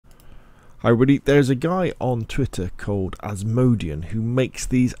Hi everybody, there's a guy on Twitter called Asmodean who makes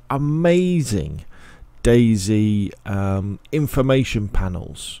these amazing DayZ information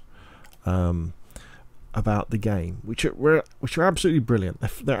panels about the game, which are absolutely brilliant.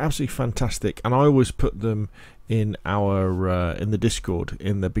 They're absolutely fantastic, and I always put them in our in the Discord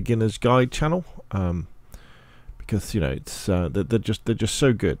in the beginner's guide channel, because you know it's they're just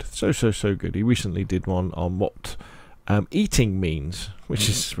so good, so good. He recently did one on what eating means,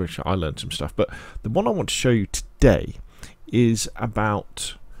 which I learned some stuff, but the one I want to show you today is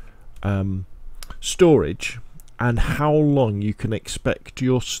about storage and how long you can expect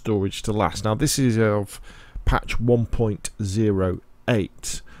your storage to last. Now this is of patch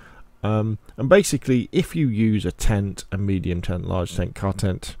 1.08, and basically if you use a tent, a medium tent, large tent, car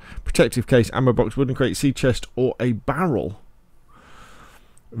tent, protective case, ammo box, wooden crate, sea chest, or a barrel,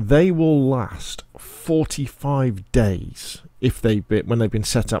 they will last 45 days if when they've been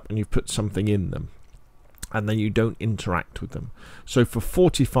set up and you've put something in them and then you don't interact with them. So for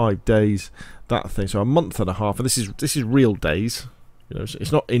 45 days, that thing, so a month and a half, and this is real days, you know,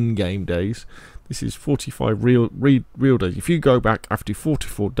 it's not in-game days. This is 45 real days. If you go back after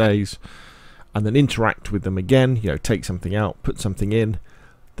 44 days and then interact with them again, you know, take something out, put something in,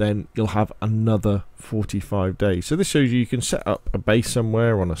 then you'll have another 45 days. So this shows you can set up a base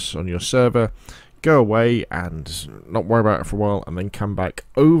somewhere on your server, go away and not worry about it for a while, and then come back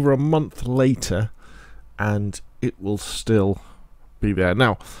over a month later and it will still be there.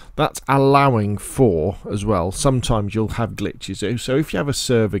 Now that's allowing for, as well, sometimes you'll have glitches. So if you have a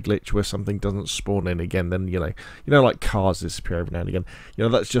server glitch where something doesn't spawn in again, then you know like cars disappear every now and again, you know,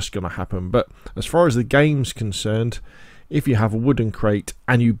 that's just going to happen. But as far as the game's concerned, if you have a wooden crate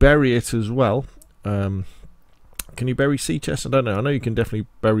and you bury it as well, can you bury sea chests? I don't know. I know you can definitely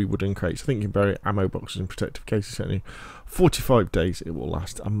bury wooden crates. I think you can bury ammo boxes and protective cases. Certainly, 45 days it will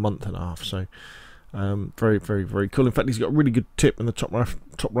last, a month and a half. So very cool. In fact, he's got a really good tip in the top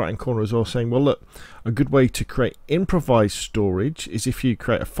right hand corner as well, saying, well look, a good way to create improvised storage is if you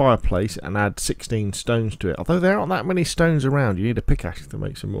create a fireplace and add 16 stones to it. Although there aren't that many stones around, you need a pickaxe to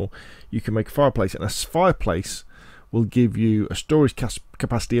make some more. You can make a fireplace, and a fireplace will give you a storage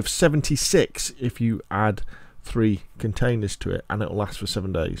capacity of 76 if you add 3 containers to it, and it will last for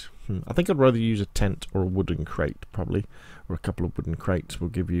 7 days. I think I'd rather use a tent or a wooden crate, probably, or a couple of wooden crates will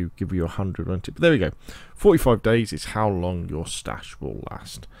give you 100, won't it? But there we go. 45 days is how long your stash will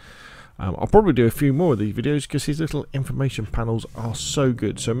last. I'll probably do a few more of these videos because his little information panels are so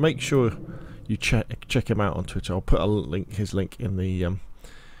good. So make sure you check him out on Twitter. I'll put his link in the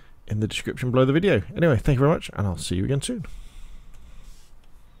description below the video. Anyway, thank you very much, and I'll see you again soon.